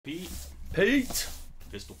Pete. Pete.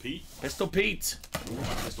 Pistol Pete. Pistol Pete. Ooh,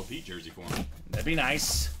 a Pistol Pete jersey for him. That'd be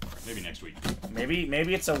nice. Maybe next week.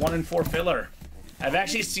 Maybe it's a 1-in-4 filler. I've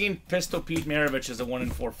actually seen Pistol Pete Maravich as a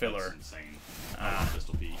 1-in-4 filler. That's insane. I love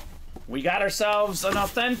Pistol Pete. We got ourselves an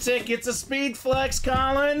authentic. It's a SpeedFlex,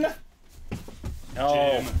 Colin.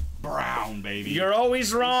 Jim Brown, baby. You're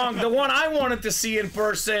always wrong. The one I wanted to see in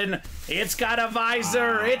person. It's got a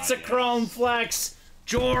visor. It's a chrome flex.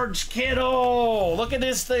 George Kittle. Look at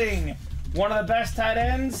this thing. One of the best tight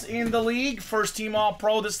ends in the league. First team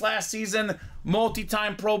All-Pro this last season.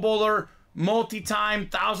 Multi-time Pro Bowler. Multi-time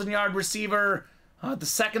 1,000-yard receiver. The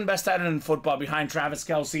second best tight end in football behind Travis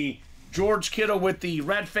Kelce. George Kittle with the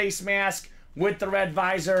red face mask. With the red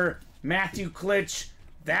visor. Matthew Klitsch.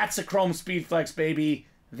 That's a chrome SpeedFlex, baby.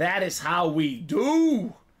 That is how we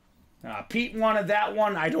do. Pete wanted that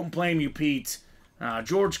one. I don't blame you, Pete.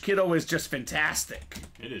 George Kittle is just fantastic.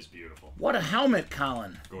 It is beautiful. What a helmet,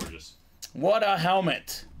 Colin. Gorgeous. What a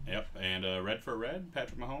helmet. Yep, and red for red,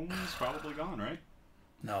 Patrick Mahomes probably gone, right?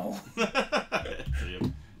 No.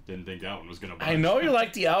 Yep. Didn't think that one was going to I know you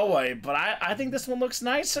like the Elway, but I think this one looks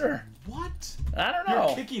nicer. What? I don't know.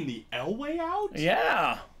 You're kicking the Elway out?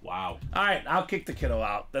 Yeah. Wow. All right, I'll kick the Kittle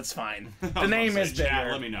out. That's fine. The name is bigger.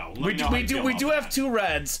 Chat, let me know. We do have two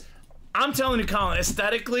reds. I'm telling you, Colin,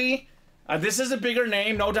 aesthetically, this is a bigger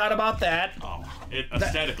name, no doubt about that. Oh,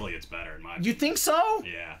 aesthetically, it's better in my opinion. You think so?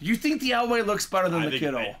 Yeah. You think the Elway looks better than the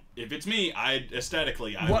Kittle? If it's me,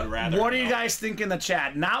 aesthetically, I would rather. What do you guys think in the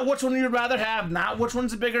chat? Not which one you'd rather have, not which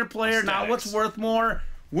one's a bigger player, Aesthetics. not what's worth more.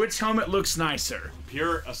 Which helmet looks nicer?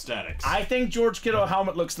 Pure aesthetics. I think George Kittle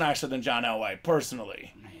helmet looks nicer than John Elway,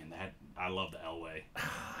 personally. Man, I love the Elway.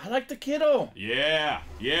 I like the Kittle. Yeah,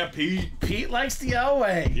 Pete. Pete likes the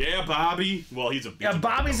Elway. Yeah, Bobby. Well, he's a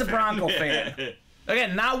Bobby's a Bronco fan.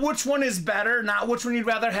 Again, not which one is better, not which one you'd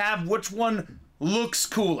rather have, which one looks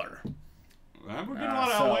cooler. We're getting a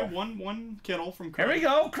lot of Elway. One Kittle from Craig. Here we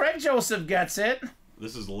go. Craig Joseph gets it.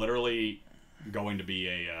 This is literally going to be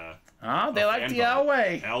they like the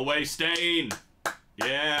Elway. Elway stain.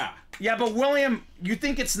 Yeah. Yeah, but William, you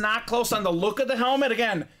think it's not close on the look of the helmet?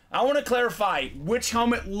 Again, I want to clarify which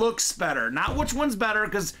helmet looks better, not which one's better,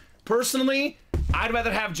 because personally, I'd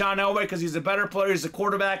rather have John Elway because he's a better player, he's a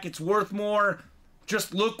quarterback, it's worth more.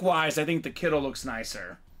 Just look-wise, I think the Kittle looks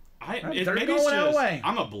nicer. Maybe it's just,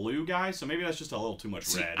 I'm a blue guy, so maybe that's just a little too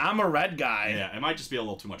much red. I'm a red guy. Yeah, it might just be a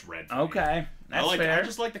little too much red for me. That's fair. I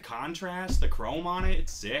just like the contrast, the chrome on it.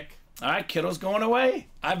 It's sick. All right, Kittle's going away.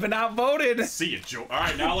 I've been outvoted. See you, Joe. All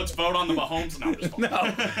right, now let's vote on the Mahomes.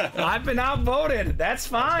 No, I've been outvoted. That's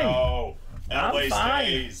fine. Oh, Elway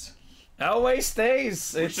stays. Elway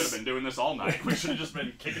stays. We should have been doing this all night. We should have just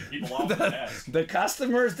been kicking people off the desk. The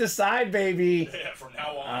customers decide, baby. Yeah, from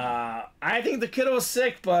now on. I think the Kittle is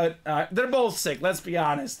sick, but they're both sick. Let's be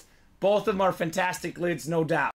honest. Both of them are fantastic lids, no doubt.